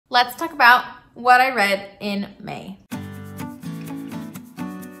let's talk about what I read in May.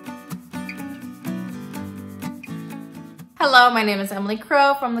 Hello, my name is Emily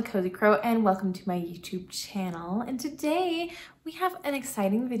Crow from The Cozy Crow and welcome to my YouTube channel. And today we have an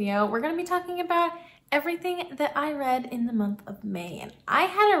exciting video. We're going to be talking about everything that I read in the month of May. And I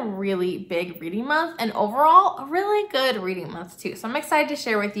had a really big reading month and overall a really good reading month too. So I'm excited to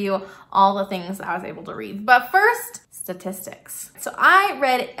share with you all the things I was able to read. But first, statistics. So I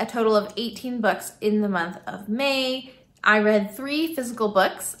read a total of 18 books in the month of May. I read 3 physical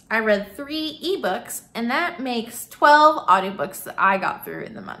books, I read 3 ebooks, and that makes 12 audiobooks that I got through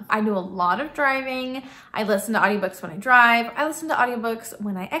in the month. I do a lot of driving. I listen to audiobooks when I drive. I listen to audiobooks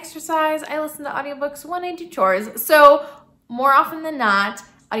when I exercise. I listen to audiobooks when I do chores. So more often than not,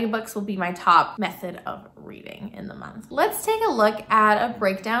 audiobooks will be my top method of reading in the month. Let's take a look at a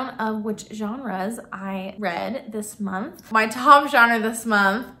breakdown of which genres I read this month. My top genre this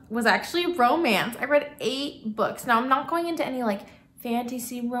month was actually romance. I read 8 books. Now I'm not going into any like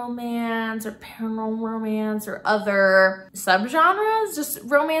fantasy romance or paranormal romance or other subgenres, just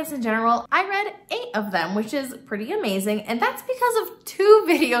romance in general. I read 8 of them, which is pretty amazing. And that's because of 2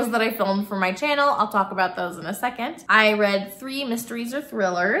 videos that I filmed for my channel. I'll talk about those in a second. I read 3 mysteries or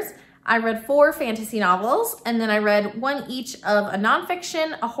thrillers. I read 4 fantasy novels, and then I read 1 each of a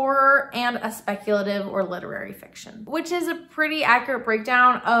nonfiction, a horror, and a speculative or literary fiction, which is a pretty accurate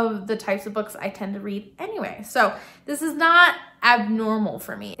breakdown of the types of books I tend to read anyway. So this is not abnormal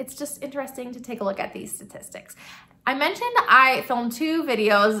for me. It's just interesting to take a look at these statistics. I mentioned I filmed 2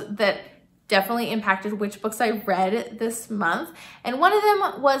 videos that definitely impacted which books I read this month. And one of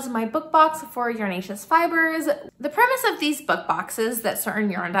them was my book box for Yarnaceous Fibers. The premise of these book boxes that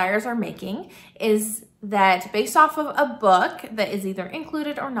certain yarn dyers are making is that based off of a book that is either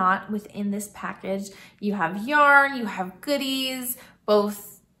included or not within this package, you have yarn, you have goodies,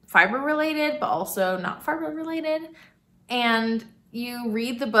 both fiber related, but also not fiber related. And you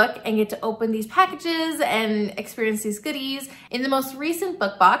read the book and get to open these packages and experience these goodies. In the most recent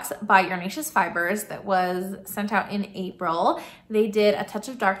book box by Yarnaceous Fibers that was sent out in April, they did A Touch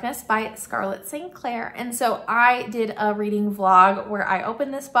of Darkness by Scarlett St. Clair. And so I did a reading vlog where I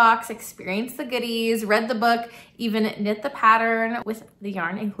opened this box, experienced the goodies, read the book, even knit the pattern with the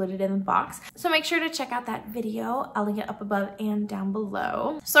yarn included in the box. So make sure to check out that video. I'll link it up above and down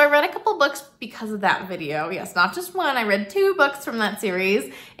below. So I read a couple books because of that video. Yes, not just one. I read 2 books from that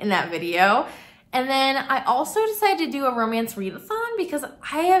series in that video. And then I also decided to do a romance readathon because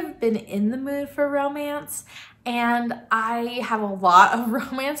I have been in the mood for romance and I have a lot of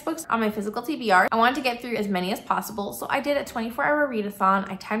romance books on my physical TBR. I wanted to get through as many as possible, so I did a 24-hour readathon.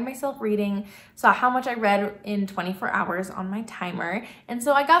 I timed myself reading, saw how much I read in 24 hours on my timer, and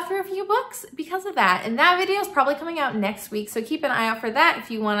so I got through a few books because of that. And that video is probably coming out next week, so keep an eye out for that if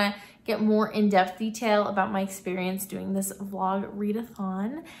you want to get more in-depth detail about my experience doing this vlog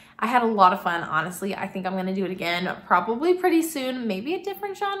readathon. I had a lot of fun, honestly. I think I'm gonna do it again probably pretty soon, maybe a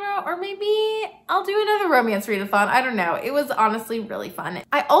different genre, or maybe I'll do another romance readathon. I don't know. It was honestly really fun.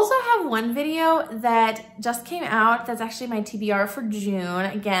 I also have one video that just came out that's actually my TBR for June.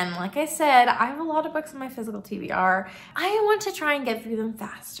 Again, like I said, I have a lot of books in my physical TBR. I want to try and get through them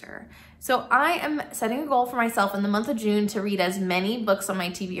faster. So I am setting a goal for myself in the month of June to read as many books on my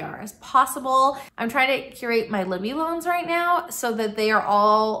TBR as possible. I'm trying to curate my Libby loans right now so that they are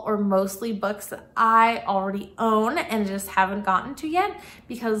all or mostly books that I already own and just haven't gotten to yet.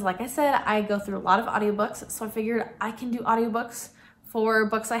 Because like I said, I go through a lot of audiobooks, so I figured I can do audiobooks for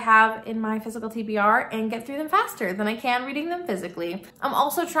books I have in my physical TBR and get through them faster than I can reading them physically. I'm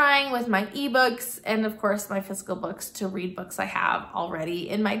also trying with my ebooks and of course my physical books to read books I have already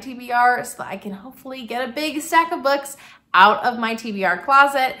in my TBR so that I can hopefully get a big stack of books out of my TBR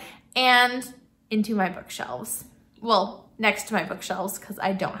closet and into my bookshelves. Well, next to my bookshelves because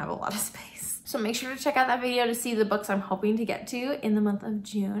I don't have a lot of space. So make sure to check out that video to see the books I'm hoping to get to in the month of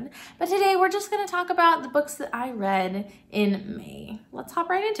June. But today we're just gonna talk about the books that I read in May. Let's hop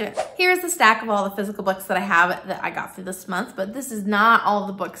right into it. Here's the stack of all the physical books that I have that I got through this month, but this is not all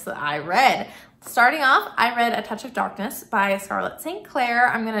the books that I read. Starting off, I read A Touch of Darkness by Scarlett St. Clair.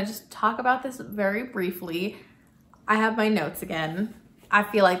 I'm gonna just talk about this very briefly. I have my notes again. I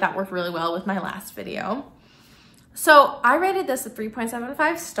feel like that worked really well with my last video. So I rated this a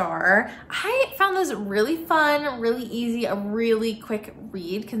 3.75 star. I found this really fun, really easy, a really quick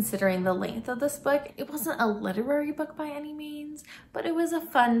read considering the length of this book. It wasn't a literary book by any means, but it was a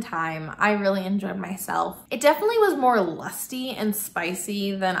fun time. I really enjoyed myself. It definitely was more lusty and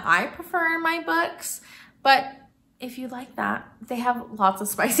spicy than I prefer in my books, but if you like that, they have lots of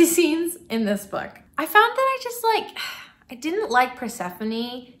spicy scenes in this book. I found that I didn't like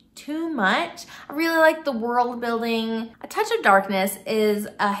Persephone too much. I really like the world building. A Touch of Darkness is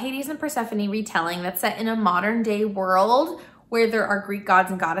a Hades and Persephone retelling that's set in a modern day world where there are Greek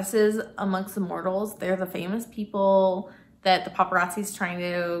gods and goddesses amongst the mortals. They're the famous people that the paparazzi's trying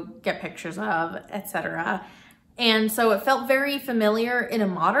to get pictures of, etc. And so it felt very familiar in a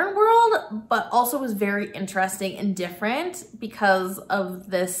modern world, but also was very interesting and different because of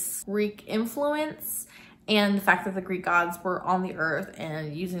this Greek influence and the fact that the Greek gods were on the earth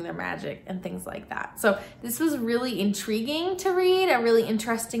and using their magic and things like that. So this was really intriguing to read, a really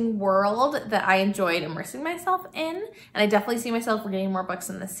interesting world that I enjoyed immersing myself in. And I definitely see myself reading more books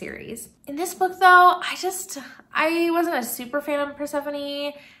in this series. In this book though, I wasn't a super fan of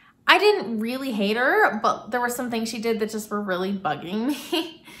Persephone. I didn't really hate her, but there were some things she did that just were really bugging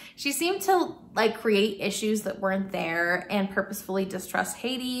me. She seemed to like create issues that weren't there and purposefully distrust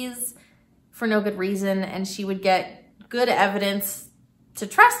Hades for no good reason, and she would get good evidence to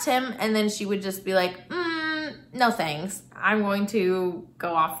trust him, and then she would just be like, no thanks, I'm going to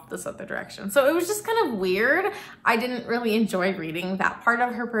go off this other direction. So it was just kind of weird. I didn't really enjoy reading that part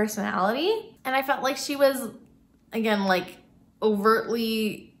of her personality, and I felt like she was, again, like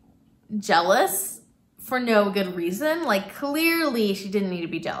overtly jealous for no good reason. Like clearly she didn't need to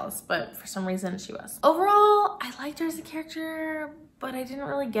be jealous, but for some reason she was. Overall, I liked her as a character, but I didn't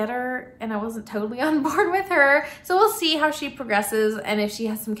really get her and I wasn't totally on board with her. So we'll see how she progresses and if she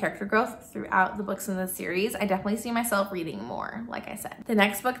has some character growth throughout the books in this series. I definitely see myself reading more, like I said. The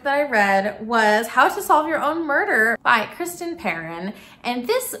next book that I read was How to Solve Your Own Murder by Kristin Perrin. And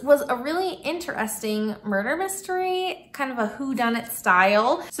this was a really interesting murder mystery, kind of a whodunit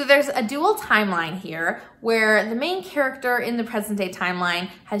style. So there's a dual timeline here where the main character in the present day timeline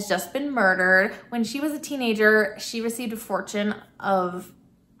has just been murdered. When she was a teenager, she received a fortune of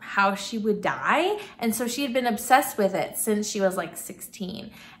how she would die. And so she had been obsessed with it since she was like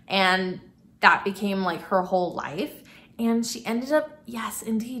 16. And that became like her whole life. And she ended up, yes,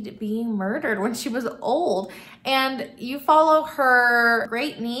 indeed, being murdered when she was old. And you follow her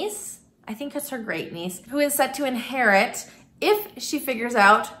great niece, I think it's her great niece, who is set to inherit if she figures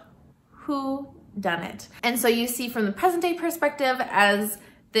out who done it. And so you see from the present day perspective as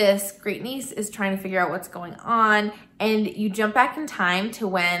this great niece is trying to figure out what's going on, and you jump back in time to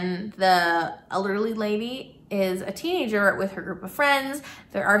when the elderly lady is a teenager with her group of friends.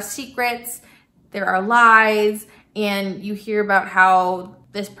 There are secrets, there are lies, and you hear about how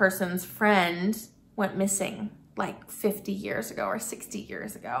this person's friend went missing like 50 years ago or 60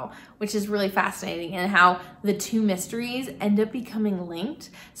 years ago, which is really fascinating, and how the two mysteries end up becoming linked.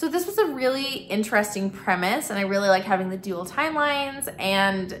 So this was a really interesting premise, and I really like having the dual timelines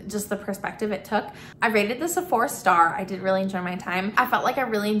and just the perspective it took. I rated this a 4-star. I did really enjoy my time. I felt like I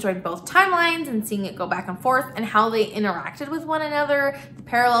really enjoyed both timelines and seeing it go back and forth and how they interacted with one another, the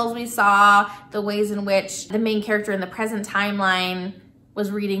parallels we saw, the ways in which the main character in the present timeline was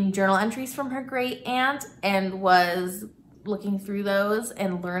reading journal entries from her great aunt and was looking through those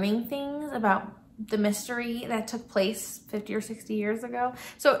and learning things about the mystery that took place 50 or 60 years ago.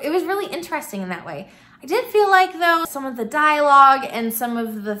 So it was really interesting in that way. I did feel like though some of the dialogue and some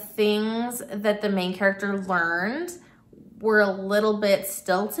of the things that the main character learned were a little bit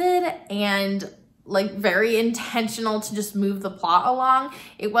stilted and like very intentional to just move the plot along.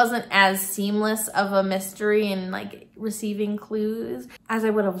 It wasn't as seamless of a mystery and like receiving clues as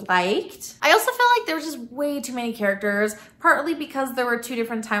I would have liked. I also felt like there was just way too many characters, partly because there were two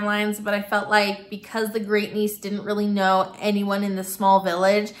different timelines, but I felt like because the great niece didn't really know anyone in the small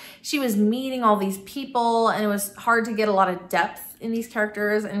village, she was meeting all these people and it was hard to get a lot of depth in these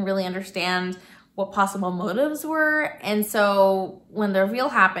characters and really understand what possible motives were. And so when the reveal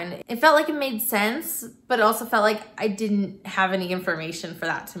happened, it felt like it made sense, but it also felt like I didn't have any information for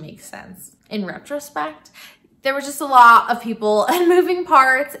that to make sense. In retrospect, there was just a lot of people and moving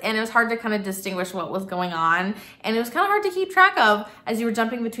parts, and it was hard to kind of distinguish what was going on. And it was kind of hard to keep track of as you were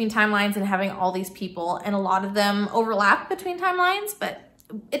jumping between timelines and having all these people, and a lot of them overlap between timelines, but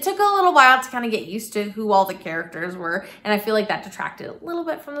it took a little while to kind of get used to who all the characters were, and I feel like that detracted a little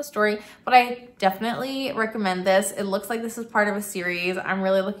bit from the story, but I definitely recommend this. It looks like this is part of a series. I'm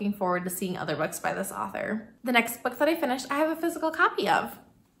really looking forward to seeing other books by this author. The next book that I finished, I have a physical copy of.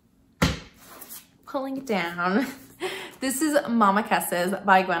 Pulling it down. This is Momma Cusses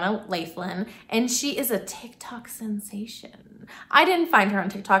by Gwenna Laithland, and she is a TikTok sensation. I didn't find her on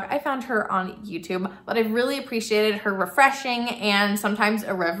TikTok, I found her on YouTube, but I really appreciated her refreshing and sometimes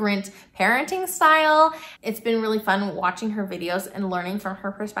irreverent parenting style. It's been really fun watching her videos and learning from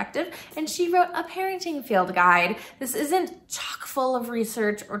her perspective, and she wrote a parenting field guide. This isn't chock full of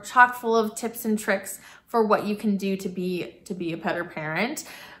research or chock full of tips and tricks for what you can do to be a better parent,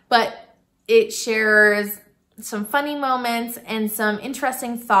 but it shares some funny moments and some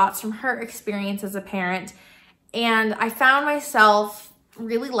interesting thoughts from her experience as a parent. And I found myself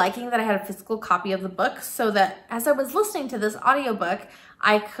really liking that I had a physical copy of the book, so that as I was listening to this audiobook,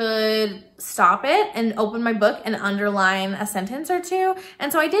 I could stop it and open my book and underline a sentence or two.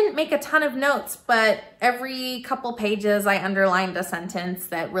 And so I didn't make a ton of notes, but every couple pages I underlined a sentence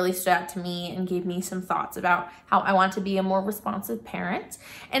that really stood out to me and gave me some thoughts about how I want to be a more responsive parent.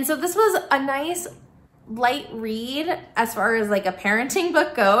 And so this was a nice light read as far as like a parenting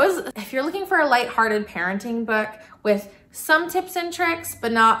book goes. If you're looking for a lighthearted parenting book with some tips and tricks,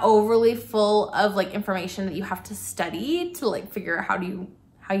 but not overly full of like information that you have to study to like figure out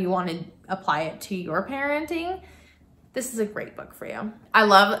how you want to apply it to your parenting, this is a great book for you. I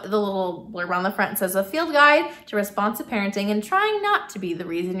love the little blurb on the front. It says, a field guide to responsive parenting and trying not to be the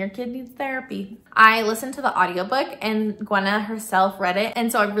reason your kid needs therapy. I listened to the audiobook and Gwenna herself read it, and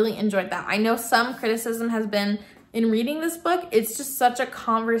so I really enjoyed that. I know some criticism has been in reading this book, it's just such a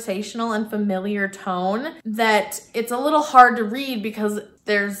conversational and familiar tone that it's a little hard to read because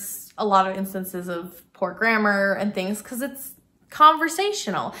there's a lot of instances of poor grammar and things because it's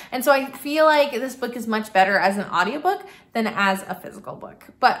conversational. And so I feel like this book is much better as an audiobook than as a physical book.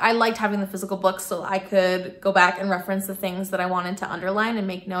 But I liked having the physical book so I could go back and reference the things that I wanted to underline and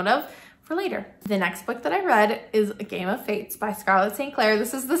make note of for later. The next book that I read is A Game of Fates by Scarlett St. Clair.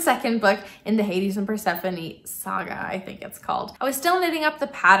 This is the second book in the Hades and Persephone saga, I think it's called. I was still knitting up the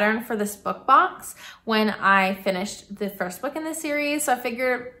pattern for this book box when I finished the first book in the series, so I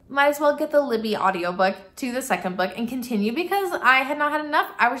figured might as well get the Libby audiobook to the second book and continue because I had not had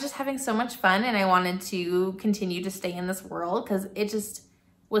enough. I was just having so much fun and I wanted to continue to stay in this world because it just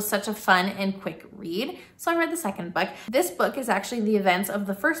was such a fun and quick read. So I read the second book. This book is actually the events of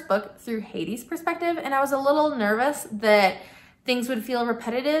the first book through Hades' perspective, and I was a little nervous that things would feel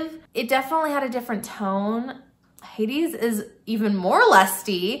repetitive. It definitely had a different tone. Hades is even more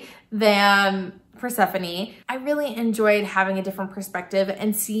lusty than Persephone. I really enjoyed having a different perspective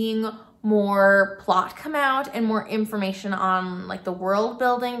and seeing more plot come out and more information on like the world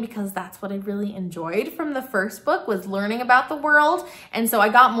building, because that's what I really enjoyed from the first book, was learning about the world. And so I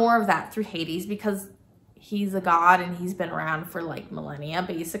got more of that through Hades because he's a god and he's been around for like millennia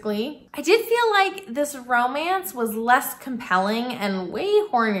basically. I did feel like this romance was less compelling and way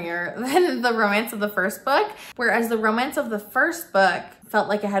hornier than the romance of the first book, whereas the romance of the first book felt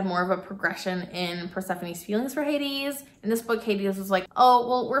like it had more of a progression in Persephone's feelings for Hades. In this book, Hades was like, oh,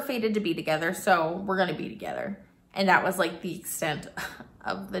 well, we're fated to be together, so we're gonna be together. And that was like the extent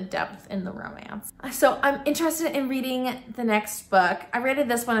of the depth in the romance. So I'm interested in reading the next book. I rated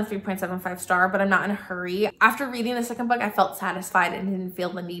this one a 3.75 star, but I'm not in a hurry. After reading the second book, I felt satisfied and didn't feel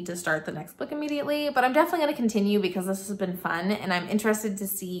the need to start the next book immediately, but I'm definitely gonna continue because this has been fun and I'm interested to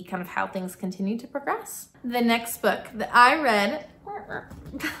see kind of how things continue to progress. The next book that I read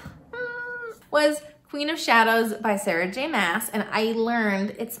was Queen of Shadows by Sarah J. Maas, and I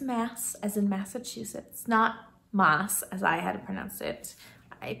learned it's Maas as in Massachusetts, not Maas as I had pronounced it.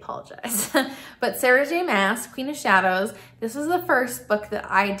 I apologize. But Sarah J. Maas, Queen of Shadows, this was the first book that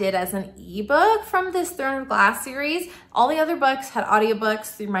I did as an ebook from this Throne of Glass series. All the other books had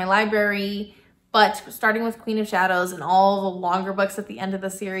audiobooks through my library, but starting with Queen of Shadows and all the longer books at the end of the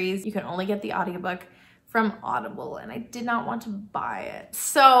series, you can only get the audiobook from Audible, and I did not want to buy it.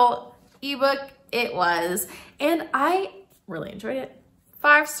 So ebook it was, and I really enjoyed it.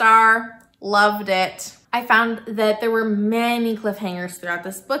 5-star, loved it. I found that there were many cliffhangers throughout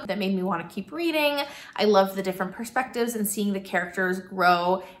this book that made me want to keep reading. I loved the different perspectives and seeing the characters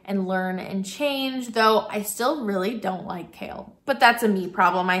grow and learn and change, though I still really don't like Kale. But that's a me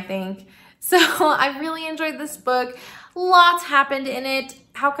problem, I think. So I really enjoyed this book. Lots happened in it.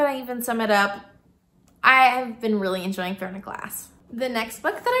 How could I even sum it up? I have been really enjoying Throne of Glass. The next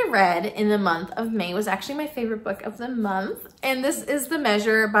book that I read in the month of May was actually my favorite book of the month, and this is The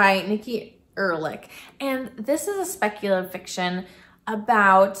Measure by Nikki Erlick. And this is a speculative fiction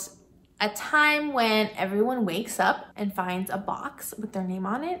about a time when everyone wakes up and finds a box with their name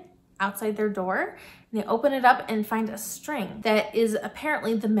on it outside their door. And they open it up and find a string that is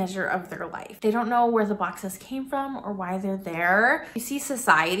apparently the measure of their life. They don't know where the boxes came from or why they're there. You see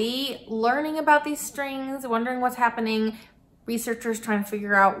society learning about these strings, wondering what's happening, researchers trying to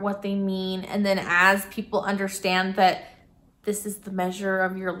figure out what they mean. And then as people understand that this is the measure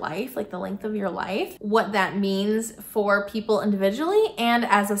of your life, like the length of your life, what that means for people individually and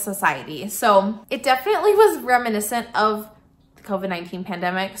as a society. So it definitely was reminiscent of the COVID-19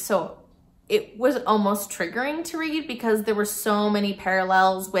 pandemic. So it was almost triggering to read because there were so many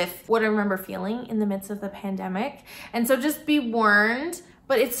parallels with what I remember feeling in the midst of the pandemic. And so just be warned,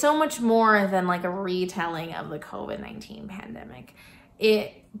 but it's so much more than like a retelling of the COVID-19 pandemic.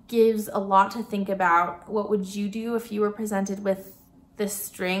 It gives a lot to think about. What would you do if you were presented with this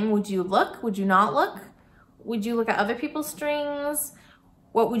string? Would you look? Would you not look? Would you look at other people's strings?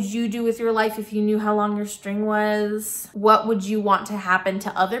 What would you do with your life if you knew how long your string was? What would you want to happen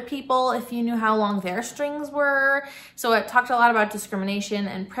to other people if you knew how long their strings were? So it talked a lot about discrimination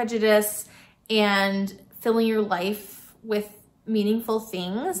and prejudice and filling your life with meaningful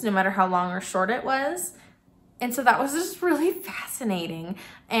things, no matter how long or short it was. And so that was just really fascinating.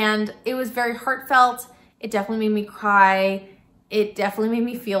 And it was very heartfelt. It definitely made me cry. It definitely made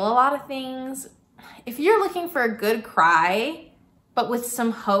me feel a lot of things. If you're looking for a good cry, but with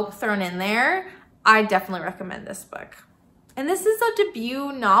some hope thrown in there, I definitely recommend this book. And this is a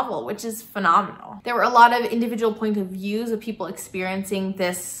debut novel, which is phenomenal. There were a lot of individual point of views of people experiencing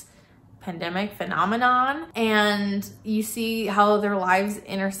this pandemic phenomenon, and you see how their lives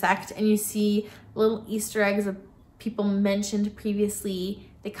intersect, and you see little Easter eggs of people mentioned previously.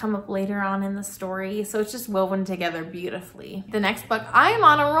 They come up later on in the story, so it's just woven together beautifully. The next book, I am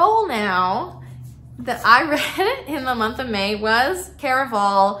on a roll now, that I read in the month of May was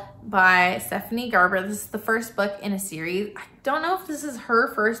Caraval by Stephanie Garber. This is the first book in a series. I don't know if this is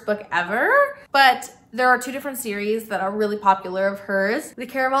her first book ever, but there are two different series that are really popular of hers. The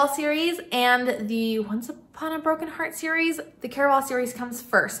Caraval series and the Once Upon a Broken Heart series. The Caraval series comes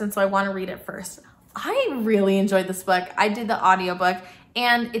first, and so I want to read it first. I really enjoyed this book. I did the audiobook,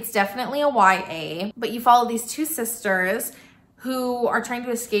 and it's definitely a YA, but you follow these two sisters who are trying to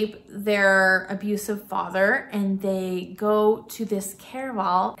escape their abusive father, and they go to this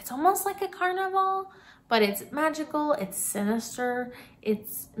Caraval. It's almost like a carnival, but it's magical, it's sinister,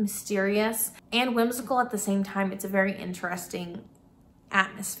 it's mysterious, and whimsical at the same time. It's a very interesting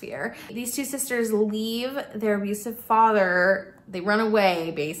atmosphere. These two sisters leave their abusive father, they run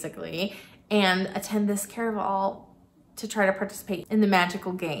away basically, and attend this Caraval to try to participate in the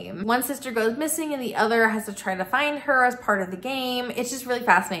magical game. One sister goes missing and the other has to try to find her as part of the game. It's just really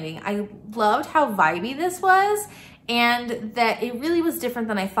fascinating. I loved how vibey this was, and that it really was different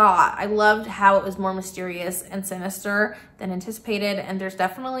than I thought. I loved how it was more mysterious and sinister than anticipated, and there's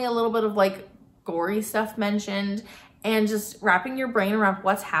definitely a little bit of like gory stuff mentioned, and just wrapping your brain around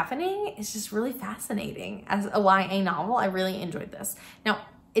what's happening is just really fascinating. As a YA novel, I really enjoyed this. Now,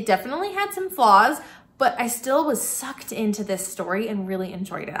 it definitely had some flaws, but I still was sucked into this story and really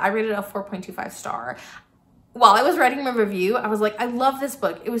enjoyed it. I rated it a 4.25 star. While I was writing my review, I was like, I love this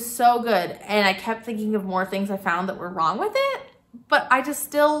book. It was so good. And I kept thinking of more things I found that were wrong with it, but I just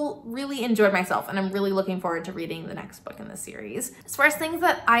still really enjoyed myself, and I'm really looking forward to reading the next book in the series. As far as things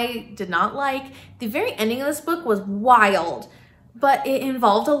that I did not like, the very ending of this book was wild, but it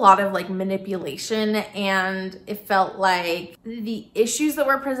involved a lot of like manipulation, and it felt like the issues that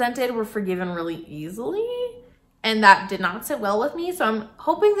were presented were forgiven really easily, and that did not sit well with me. So I'm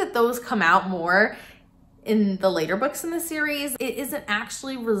hoping that those come out more in the later books in the series. It isn't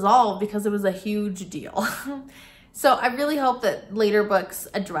actually resolved because it was a huge deal. So I really hope that later books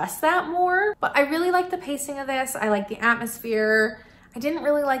address that more, but I really like the pacing of this. I like the atmosphere. I didn't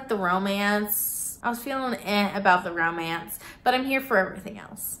really like the romance. I was feeling about the romance, but I'm here for everything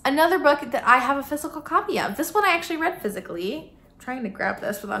else. Another book that I have a physical copy of. This one I actually read physically. I'm trying to grab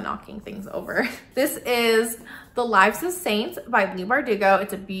this without knocking things over. This is The Lives of Saints by Leigh Bardugo.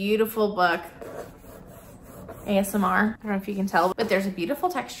 It's a beautiful book. ASMR, I don't know if you can tell, but there's a beautiful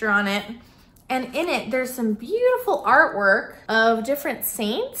texture on it. And in it, there's some beautiful artwork of different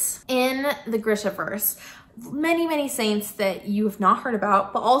saints in the Grishaverse. Many saints that you have not heard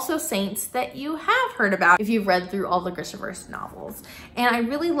about, but also saints that you have heard about if you've read through all the Grishaverse novels. And I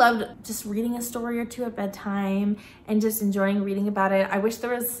really loved just reading a story or two at bedtime and just enjoying reading about it. I wish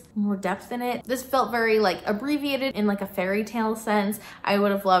there was more depth in it. This felt very like abbreviated in like a fairy tale sense. I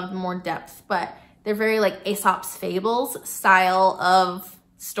would have loved more depth, but they're very like Aesop's Fables style of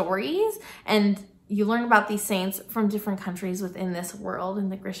stories, and you learn about these saints from different countries within this world in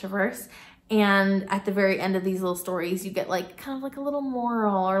the Grishaverse. And at the very end of these little stories, you get like kind of like a little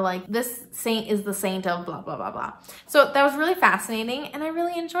moral, or like this saint is the saint of blah, blah, blah, blah. So that was really fascinating, and I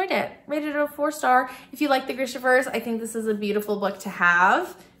really enjoyed it. Rated it a 4 star. If you like the Grishaverse, I think this is a beautiful book to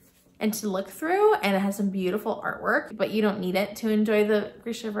have and to look through, and it has some beautiful artwork, but you don't need it to enjoy the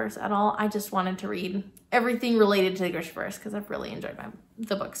Grishaverse at all. I just wanted to read everything related to the Grishaverse because I've really enjoyed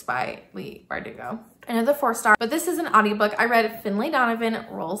the books by Leigh Bardugo. Another 4 star, but this is an audiobook. I read Finlay Donovan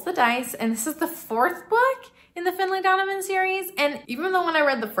Rolls the Dice, and this is the 4th book in the Finlay Donovan series. And even though when I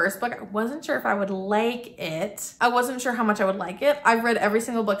read the first book, I wasn't sure if I would like it. I wasn't sure how much I would like it. I've read every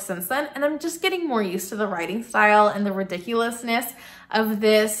single book since then, and I'm just getting more used to the writing style and the ridiculousness of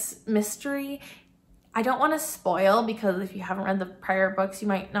this mystery. I don't want to spoil, because if you haven't read the prior books, you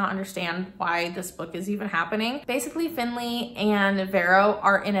might not understand why this book is even happening. Basically, Finlay and Vero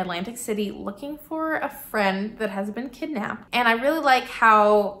are in Atlantic City looking for a friend that has been kidnapped. And I really like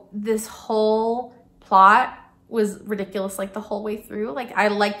how this whole plot was ridiculous like the whole way through. Like, I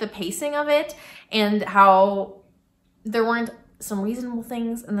like the pacing of it and how there weren't some reasonable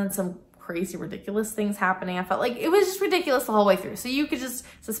things and then some crazy ridiculous things happening. I felt like it was just ridiculous the whole way through, so you could just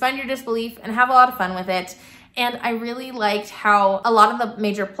suspend your disbelief and have a lot of fun with it. And I really liked how a lot of the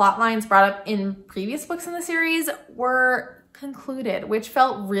major plot lines brought up in previous books in the series were concluded, which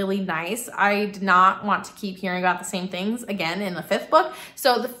felt really nice. I did not want to keep hearing about the same things again in the 5th book,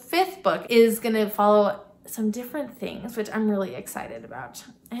 so the 5th book is gonna follow some different things, which I'm really excited about,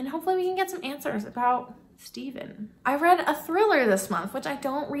 and hopefully we can get some answers about Stephen. I read a thriller this month, which I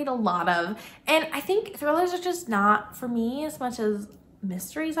don't read a lot of, and I think thrillers are just not for me as much as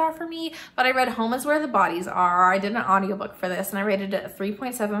mysteries are for me, but I read Home is Where the Bodies Are. I did an audiobook for this and I rated it a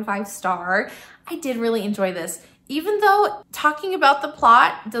 3.75 star. I did really enjoy this. Even though talking about the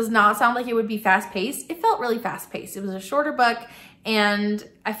plot does not sound like it would be fast-paced, it felt really fast-paced. It was a shorter book, and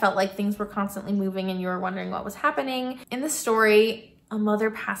I felt like things were constantly moving and you were wondering what was happening. In the story, a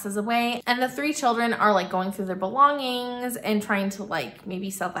mother passes away and the 3 children are like going through their belongings and trying to like maybe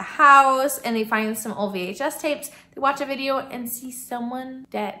sell the house, and they find some old VHS tapes. They watch a video and see someone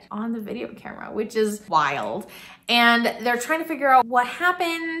dead on the video camera, which is wild. And they're trying to figure out what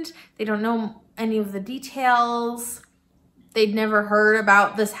happened. They don't know any of the details. They'd never heard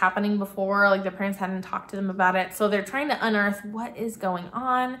about this happening before, like their parents hadn't talked to them about it. So they're trying to unearth what is going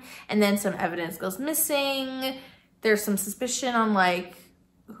on, and then some evidence goes missing. There's some suspicion on like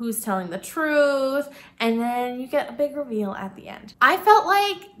who's telling the truth, and then you get a big reveal at the end. I felt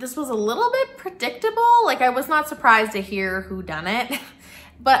like this was a little bit predictable. Like, I was not surprised to hear who done it,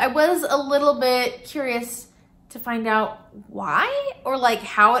 but I was a little bit curious to find out why, or like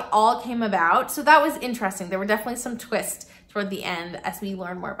how it all came about. So that was interesting. There were definitely some twists toward the end as we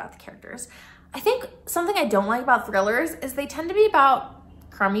learn more about the characters. I think something I don't like about thrillers is they tend to be about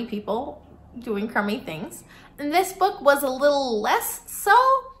crummy people doing crummy things. And this book was a little less so.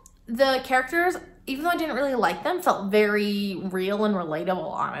 The characters, even though I didn't really like them, felt very real and relatable,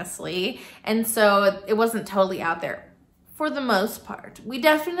 honestly. And so it wasn't totally out there for the most part. We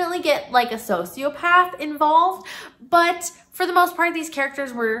definitely get like a sociopath involved, but for the most part, these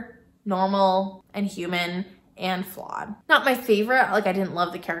characters were normal and human and flawed. Not my favorite, like I didn't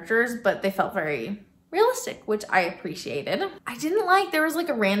love the characters, but they felt very realistic, which I appreciated. I didn't like, there was like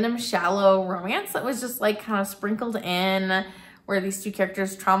a random shallow romance that was just like kind of sprinkled in where these 2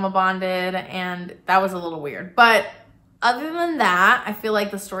 characters trauma bonded, and that was a little weird. But other than that, I feel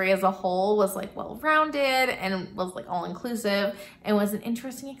like the story as a whole was like well-rounded and was like all-inclusive and was an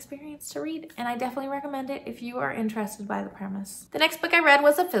interesting experience to read, and I definitely recommend it if you are interested by the premise. The next book I read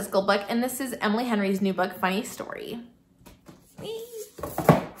was a physical book, and this is Emily Henry's new book, Funny Story.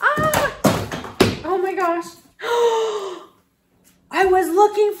 Ah! Oh my gosh. I was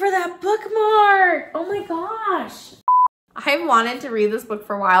looking for that bookmark. Oh my gosh. I wanted to read this book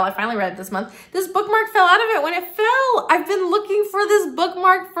for a while. I finally read it this month. This bookmark fell out of it when it fell. I've been looking for this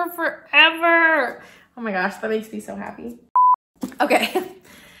bookmark for forever. Oh my gosh, that makes me so happy. Okay.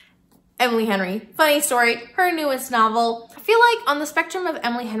 Emily Henry, Funny Story, her newest novel. I feel like on the spectrum of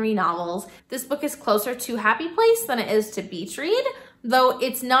Emily Henry novels, this book is closer to Happy Place than it is to Beach Read, though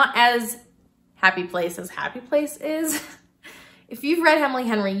it's not as Happy Place as Happy Place is. If you've read Emily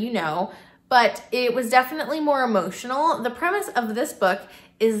Henry, you know, but it was definitely more emotional. The premise of this book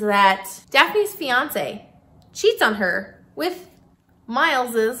is that Daphne's fiance cheats on her with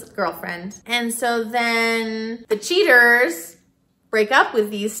Miles's girlfriend. And so then the cheaters break up with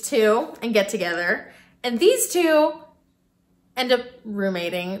these 2 and get together. And these 2 end up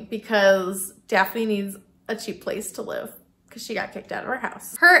roommating because Daphne needs a cheap place to live because she got kicked out of her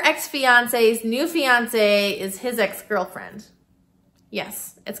house. Her ex-fiance's new fiance is his ex-girlfriend.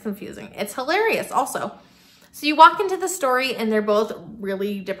 Yes, it's confusing. It's hilarious also. So you walk into the story and they're both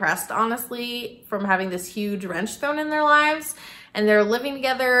really depressed, honestly, from having this huge wrench thrown in their lives. And they're living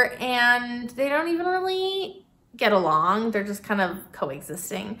together and they don't even really get along. They're just kind of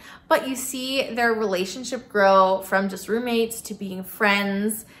coexisting. But you see their relationship grow from just roommates to being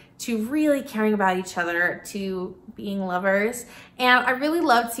friends to really caring about each other to being lovers. And I really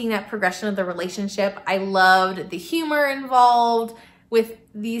loved seeing that progression of the relationship. I loved the humor involved. with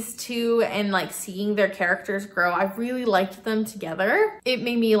these two and like seeing their characters grow. I really liked them together. It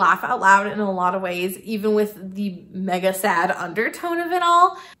made me laugh out loud in a lot of ways, even with the mega sad undertone of it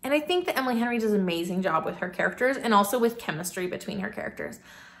all. And I think that Emily Henry does an amazing job with her characters and also with chemistry between her characters.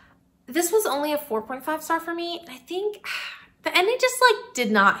 This was only a 4.5 star for me. I think the ending just like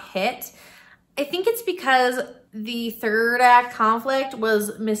did not hit. I think it's because the third act conflict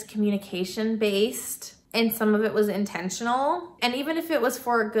was miscommunication based and some of it was intentional. And even if it was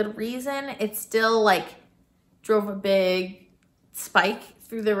for a good reason, it still like drove a big spike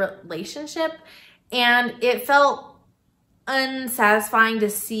through the relationship. And it felt unsatisfying to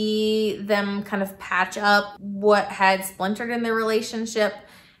see them kind of patch up what had splintered in their relationship.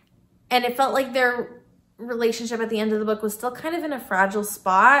 And it felt like their relationship at the end of the book was still kind of in a fragile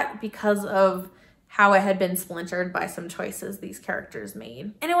spot because of how it had been splintered by some choices these characters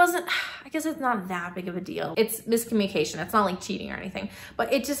made. And it wasn't, I guess it's not that big of a deal. It's miscommunication. It's not like cheating or anything,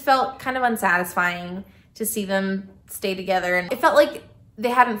 but it just felt kind of unsatisfying to see them stay together. And it felt like they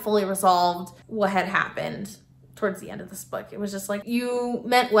hadn't fully resolved what had happened towards the end of this book. It was just like, you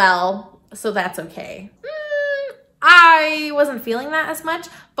meant well, so that's okay. I wasn't feeling that as much,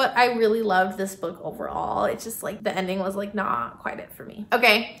 but I really loved this book overall. It's just like the ending was like not quite it for me.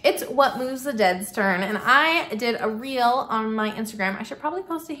 Okay, it's What Moves the Dead's turn, and I did a reel on my Instagram. I should probably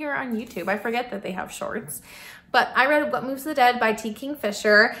post it here on YouTube. I forget that they have shorts. But I read What Moves the Dead by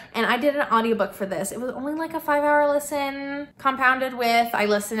Kingfisher, and I did an audiobook for this. It was only like a 5-hour listen compounded with, I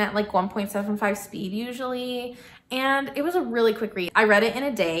listen at like 1.75 speed usually. And it was a really quick read. I read it in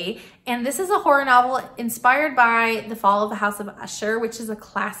a day, and this is a horror novel inspired by The Fall of the House of Usher, which is a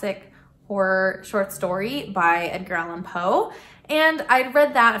classic horror short story by Edgar Allan Poe. And I'd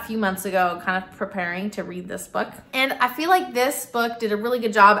read that a few months ago, kind of preparing to read this book. And I feel like this book did a really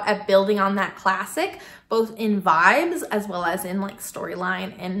good job at building on that classic, both in vibes as well as in like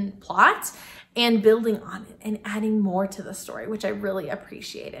storyline and plot, and building on it and adding more to the story, which I really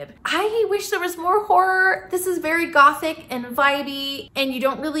appreciated. I wish there was more horror. This is very gothic and vibey, and you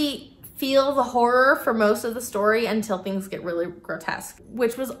don't really feel the horror for most of the story until things get really grotesque,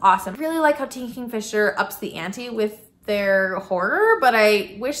 which was awesome. I really like how Kingfisher ups the ante with their horror, but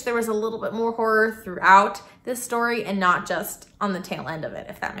I wish there was a little bit more horror throughout this story and not just on the tail end of it,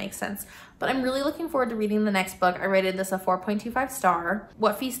 if that makes sense. But I'm really looking forward to reading the next book. I rated this a 4.25 star.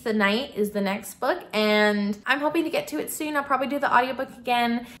 What Feasts the Night is the next book, and I'm hoping to get to it soon. I'll probably do the audiobook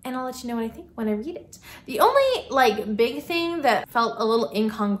again, and I'll let you know what I think when I read it. The only like big thing that felt a little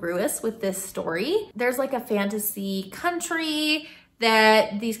incongruous with this story, there's like a fantasy country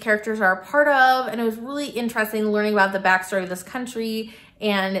that these characters are a part of, and it was really interesting learning about the backstory of this country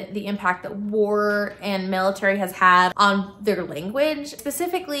and the impact that war and military has had on their language.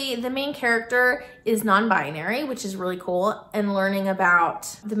 Specifically, the main character is non-binary, which is really cool, and learning about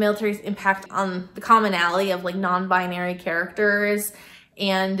the military's impact on the commonality of like non-binary characters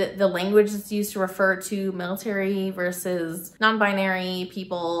and the language that's used to refer to military versus non-binary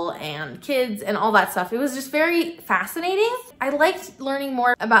people and kids and all that stuff. It was just very fascinating. I liked learning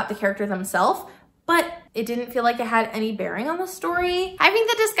more about the character themselves, but it didn't feel like it had any bearing on the story. Having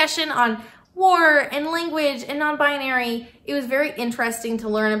the discussion on war and language and non-binary, it was very interesting to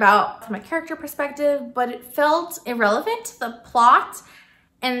learn about from a character perspective, but it felt irrelevant to the plot.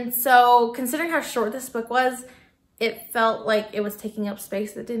 And so considering how short this book was, it felt like it was taking up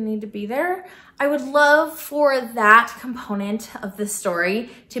space that didn't need to be there. I would love for that component of the story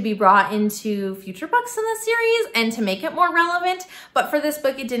to be brought into future books in the series and to make it more relevant. But for this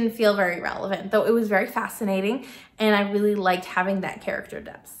book, it didn't feel very relevant, though it was very fascinating, and I really liked having that character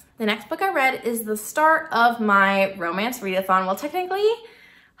depth. The next book I read is the start of my romance readathon. Well, technically,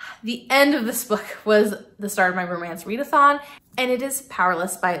 the end of this book was the start of my romance readathon, and it is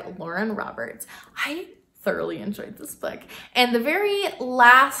Powerless by Lauren Roberts. I thoroughly enjoyed this book, and the very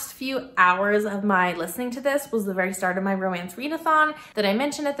last few hours of my listening to this was the very start of my romance readathon that I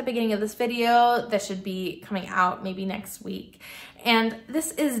mentioned at the beginning of this video that should be coming out maybe next week. And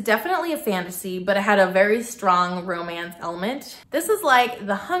this is definitely a fantasy, but it had a very strong romance element. This is like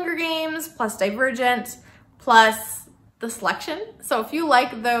the Hunger Games plus Divergent plus The Selection. So if you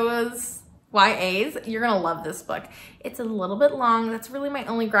like those YAs, you're gonna love this book. It's a little bit long. That's really my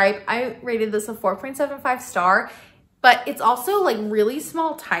only gripe. I rated this a 4.75 star, but it's also like really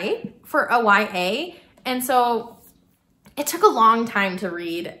small type for a YA. And so it took a long time to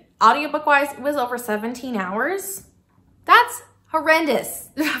read. Audiobook wise, it was over 17 hours. That's horrendous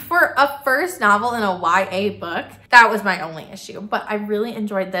for a first novel in a YA book. That was my only issue, but I really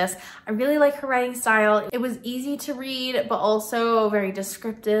enjoyed this. I really like her writing style. It was easy to read, but also very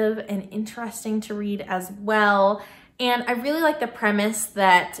descriptive and interesting to read as well. And I really like the premise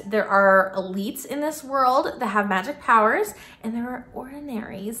that there are elites in this world that have magic powers, and there are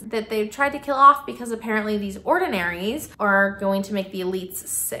ordinaries that they've tried to kill off because apparently these ordinaries are going to make the elites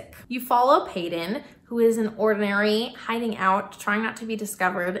sick. You follow Peyton, who is an ordinary hiding out, trying not to be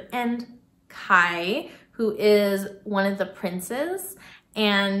discovered, and Kai, who is one of the princes,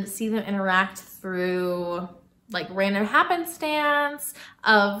 and see them interact through like random happenstance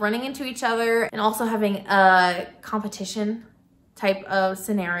of running into each other and also having a competition type of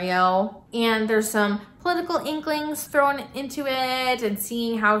scenario. And there's some political inklings thrown into it, and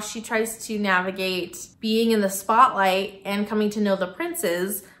seeing how she tries to navigate being in the spotlight and coming to know the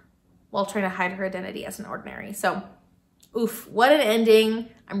princes while trying to hide her identity as an ordinary. So, oof, what an ending.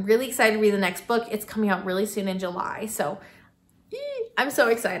 I'm really excited to read the next book. It's coming out really soon in July. So I'm so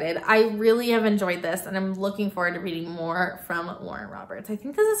excited. I really have enjoyed this, and I'm looking forward to reading more from Lauren Roberts. I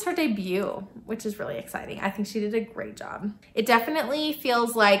think this is her debut, which is really exciting. I think she did a great job. It definitely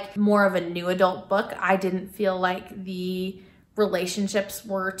feels like more of a new adult book. I didn't feel like the relationships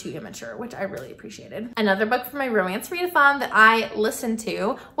were too immature, which I really appreciated. Another book for my romance readathon that I listened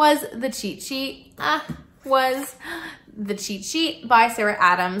to was The Cheat Sheet. The Cheat Sheet by Sarah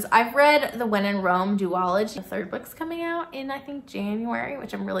Adams. I've read the When in Rome duology. The third book's coming out in, I think, January,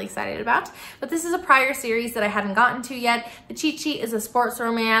 which I'm really excited about. But this is a prior series that I hadn't gotten to yet. The Cheat Sheet is a sports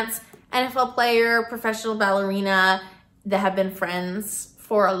romance, NFL player, professional ballerina that have been friends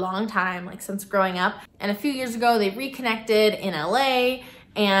for a long time, like since growing up. And a few years ago, they reconnected in LA,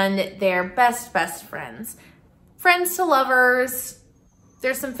 and they're best friends. Friends to lovers.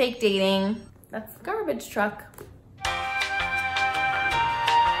 There's some fake dating. That's the garbage truck.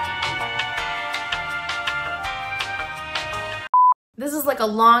 This is like a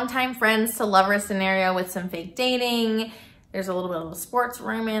longtime friends to lovers scenario with some fake dating. There's a little bit of a sports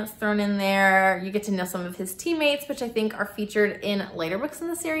romance thrown in there. You get to know some of his teammates, which I think are featured in later books in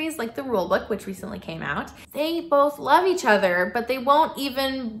the series, like the Rule Book, which recently came out. They both love each other, but they won't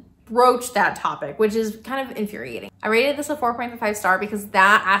even broach that topic, which is kind of infuriating. I rated this a 4.5 star because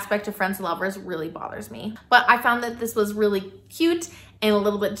that aspect of friends to lovers really bothers me. But I found that this was really cute and a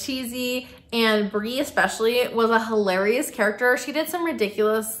little bit cheesy, and Brie especially was a hilarious character. She did some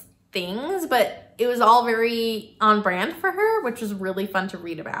ridiculous things, but it was all very on brand for her, which was really fun to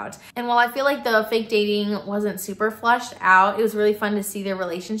read about. And while I feel like the fake dating wasn't super fleshed out, it was really fun to see their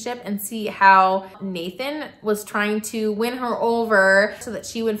relationship and see how Nathan was trying to win her over so that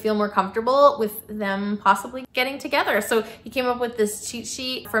she would feel more comfortable with them possibly getting together. So he came up with this cheat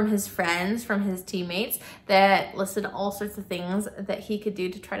sheet from his friends, from his teammates, that listed all sorts of things that he could do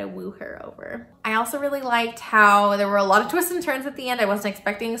to try to woo her over. I also really liked how there were a lot of twists and turns at the end I wasn't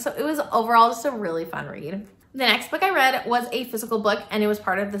expecting, so it was overall just a really fun read. The next book I read was a physical book, and it was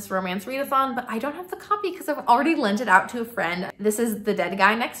part of this romance readathon, but I don't have the copy because I've already lent it out to a friend. This is The Dead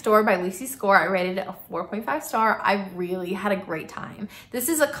Guy Next Door by Lucy Score. I rated it a 4.5 star. I really had a great time. This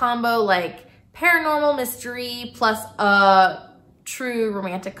is a combo like paranormal mystery plus a true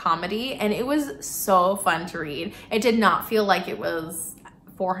romantic comedy, and it was so fun to read. It did not feel like it was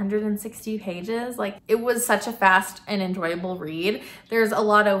 460 pages. Like, it was such a fast and enjoyable read. There's a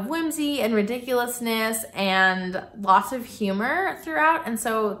lot of whimsy and ridiculousness and lots of humor throughout, and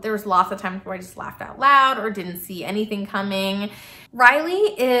so there was lots of times where I just laughed out loud or didn't see anything coming.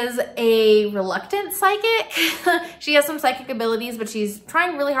 Riley is a reluctant psychic. She has some psychic abilities, but she's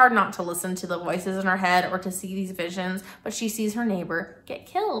trying really hard not to listen to the voices in her head or to see these visions, but she sees her neighbor get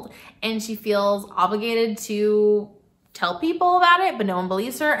killed, and she feels obligated to tell people about it, but no one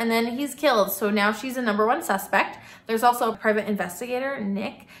believes her, and then he's killed. So now she's a #1 suspect. There's also a private investigator,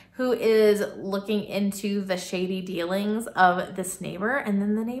 Nick, who is looking into the shady dealings of this neighbor, and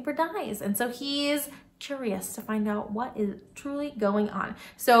then the neighbor dies. And so he's curious to find out what is truly going on.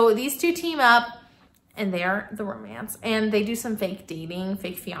 So these two team up, and they're the romance, and they do some fake dating,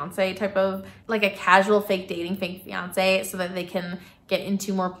 fake fiance type of, like a casual fake dating, fake fiance, so that they can get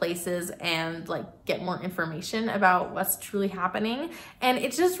into more places and like get more information about what's truly happening. And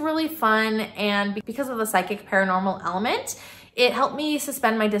it's just really fun, and because of the psychic paranormal element, it helped me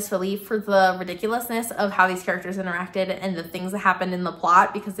suspend my disbelief for the ridiculousness of how these characters interacted and the things that happened in the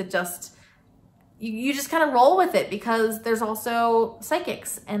plot, because it just, you just kind of roll with it, because there's also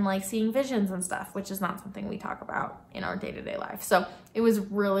psychics and like seeing visions and stuff, which is not something we talk about in our day-to-day life. So it was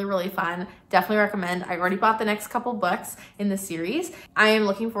really, really fun. Definitely recommend. I already bought the next couple books in the series. I am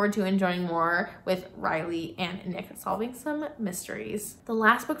looking forward to enjoying more with Riley and Nick solving some mysteries. The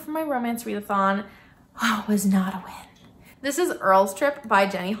last book from my romance readathon was not a win. This is Earls Trip by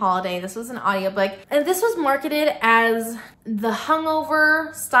Jenny Holiday. This was an audiobook, and this was marketed as the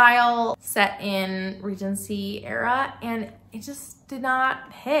hungover style set in Regency era, and it just did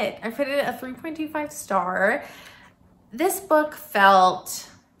not hit. I put it a 3.25 star. This book felt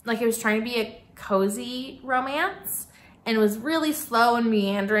like it was trying to be a cozy romance and was really slow and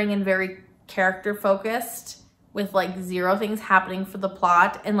meandering and very character focused, with like zero things happening for the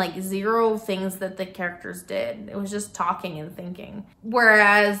plot and like zero things that the characters did. It was just talking and thinking.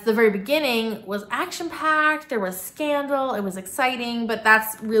 Whereas the very beginning was action-packed, there was scandal, it was exciting, but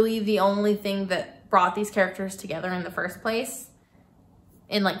that's really the only thing that brought these characters together in the first place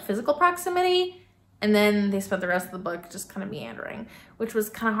in like physical proximity. And then they spent the rest of the book just kind of meandering, which was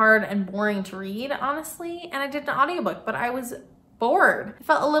kind of hard and boring to read, honestly. And I did an audiobook, but I was bored. It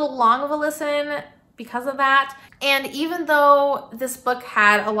felt a little long of a listen because of that. And even though this book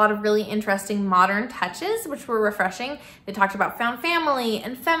had a lot of really interesting modern touches, which were refreshing, they talked about found family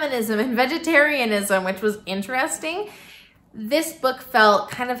and feminism and vegetarianism, which was interesting. This book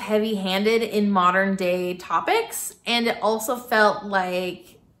felt kind of heavy-handed in modern day topics, and it also felt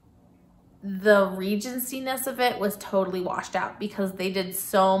like the Regency-ness of it was totally washed out because they did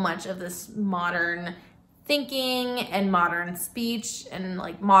so much of this modern thinking and modern speech and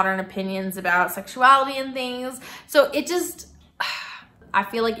like modern opinions about sexuality and things. So it just, I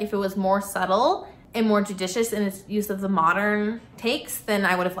feel like if it was more subtle and more judicious in its use of the modern takes, then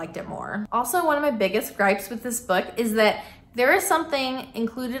I would have liked it more. Also, one of my biggest gripes with this book is that there is something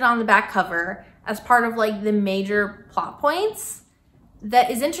included on the back cover as part of like the major plot points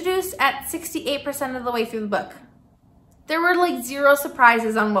that is introduced at 68% of the way through the book. There were like zero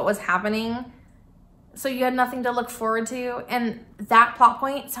surprises on what was happening, so you had nothing to look forward to. And that plot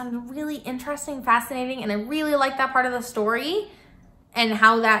point sounded really interesting, fascinating, and I really liked that part of the story and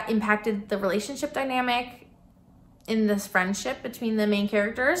how that impacted the relationship dynamic in this friendship between the main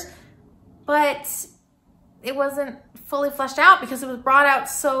characters. But it wasn't fully fleshed out because it was brought out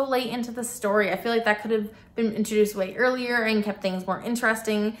so late into the story. I feel like that could have been introduced way earlier and kept things more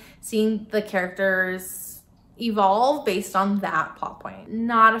interesting, seeing the characters evolve based on that plot point.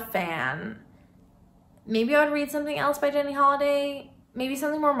 Not a fan. Maybe I would read something else by Jenny Holiday, maybe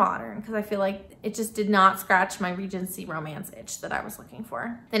something more modern, because I feel like it just did not scratch my Regency romance itch that I was looking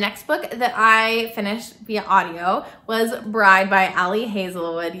for. The next book that I finished via audio was Bride by Ali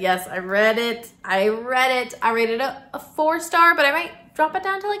Hazelwood. Yes, I read it. I rated it a 4 star, but I might drop it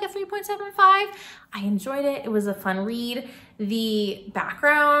down to like a 3.75. I enjoyed it. It was a fun read. The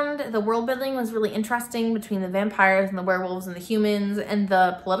background, the world building was really interesting between the vampires and the werewolves and the humans, and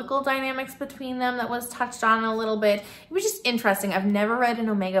the political dynamics between them that was touched on a little bit. It was just interesting. I've never read an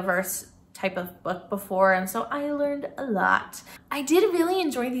Omegaverse type of book before, and so I learned a lot. I did really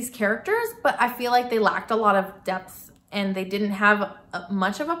enjoy these characters, but I feel like they lacked a lot of depth and they didn't have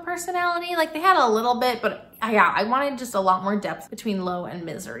much of a personality. Like, they had a little bit, but yeah, I wanted just a lot more depth between Low and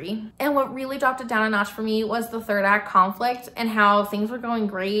Misery. And what really dropped it down a notch for me was the third act conflict and how things were going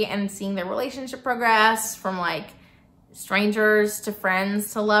great and seeing their relationship progress from like strangers to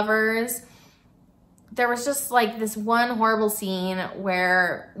friends to lovers. There was just like this one horrible scene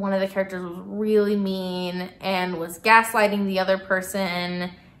where one of the characters was really mean and was gaslighting the other person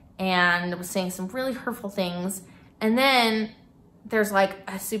and was saying some really hurtful things. And then there's like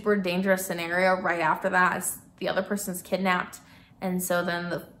a super dangerous scenario right after that as the other person's kidnapped. And so then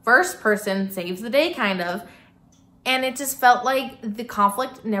the first person saves the day, kind of. And it just felt like the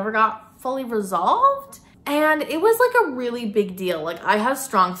conflict never got fully resolved. And it was like a really big deal. Like, I have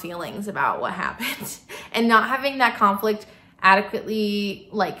strong feelings about what happened. And not having that conflict adequately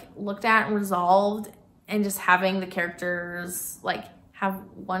like looked at and resolved, and just having the characters like have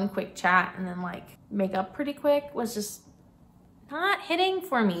one quick chat and then like make up pretty quick was just not hitting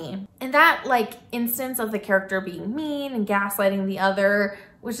for me. And that like instance of the character being mean and gaslighting the other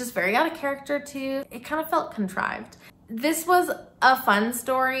was just very out of character too. It kind of felt contrived. This was a fun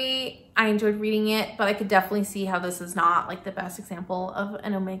story. I enjoyed reading it, but I could definitely see how this is not like the best example of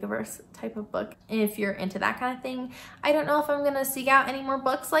an Omegaverse type of book. And if you're into that kind of thing, I don't know if I'm gonna seek out any more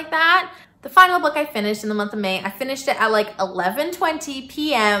books like that. The final book I finished in the month of May, I finished it at like 11:20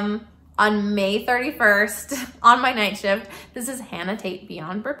 p.m. on May 31st on my night shift. This is Hannah Tate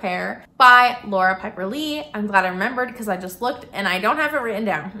Beyond Repair by Laura Piper Leigh. I'm glad I remembered because I just looked and I don't have it written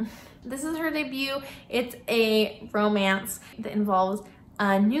down. This is her debut. It's a romance that involves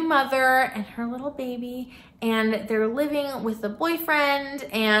a new mother and her little baby, and they're living with a boyfriend,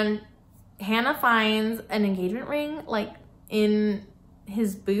 and Hannah finds an engagement ring like in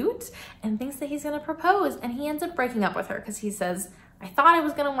his boot and thinks that he's gonna propose, and he ends up breaking up with her because he says, I thought it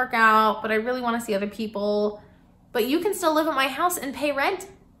was gonna work out, but I really want to see other people. but you can still live at my house and pay rent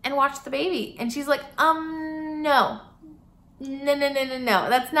and watch the baby. And she's like, no. No,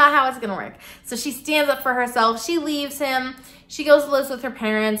 that's not how it's gonna work. So she stands up for herself. She leaves him. She goes and lives with her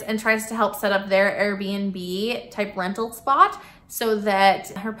parents and tries to help set up their Airbnb type rental spot so that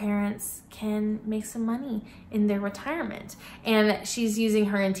her parents can make some money in their retirement. And she's using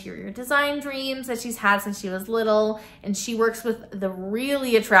her interior design dreams that she's had since she was little. And she works with the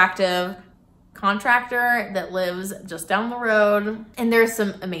really attractive contractor that lives just down the road, and there's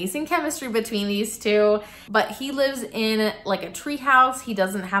some amazing chemistry between these two. But he lives in like a tree house. He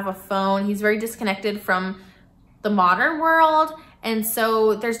doesn't have a phone. He's very disconnected from the modern world, and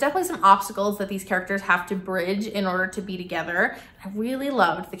so there's definitely some obstacles that these characters have to bridge in order to be together. I really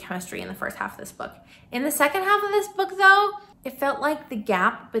loved the chemistry in the first half of this book. In the second half of this book though, it felt like the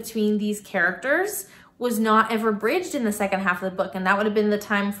gap between these characters was not ever bridged in the second half of the book, and that would have been the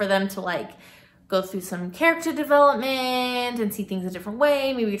time for them to like go through some character development and see things a different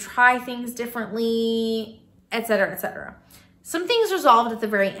way, maybe try things differently, etc., etc. Some things resolved at the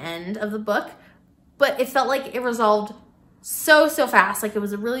very end of the book, but it felt like it resolved so fast. Like it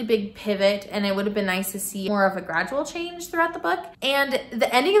was a really big pivot, and it would have been nice to see more of a gradual change throughout the book. And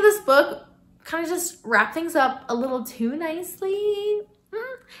the ending of this book kind of just wrapped things up a little too nicely.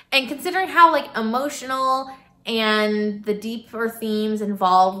 And considering how like emotional and the deeper themes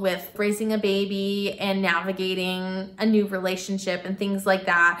involved with raising a baby and navigating a new relationship and things like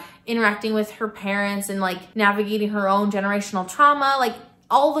that, interacting with her parents and like navigating her own generational trauma, like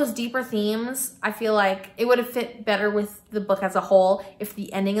all those deeper themes, I feel like it would have fit better with the book as a whole if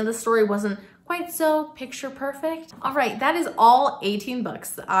the ending of the story wasn't quite so picture perfect. All right, that is all 18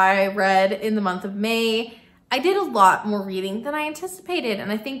 books that I read in the month of May. I did a lot more reading than I anticipated,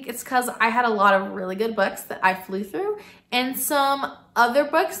 and I think it's because I had a lot of really good books that I flew through and some other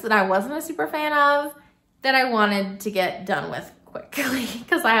books that I wasn't a super fan of that I wanted to get done with quickly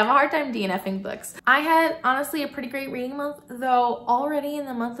because I have a hard time DNFing books. I had honestly a pretty great reading month, though already in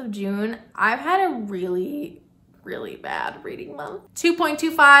the month of June, I've had a really bad reading month.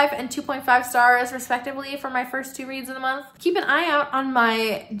 2.25 and 2.5 stars respectively for my first two reads of the month. Keep an eye out on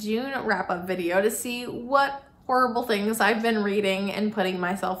my June wrap-up video to see what horrible things I've been reading and putting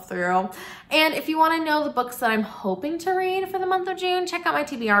myself through. And if you want to know the books that I'm hoping to read for the month of June, check out my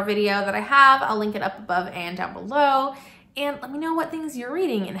TBR video that I have. I'll link it up above and down below. And let me know what things you're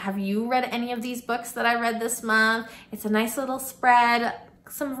reading, and have you read any of these books that I read this month? It's a nice little spread,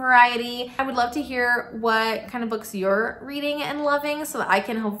 some variety. I would love to hear what kind of books you're reading and loving so that I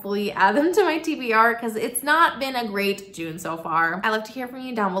can hopefully add them to my TBR, because it's not been a great June so far. I love to hear from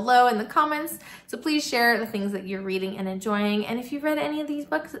you down below in the comments, so please share the things that you're reading and enjoying, and if you've read any of these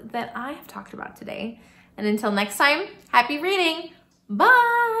books that I have talked about today. And until next time, happy reading.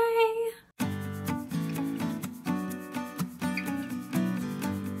 Bye!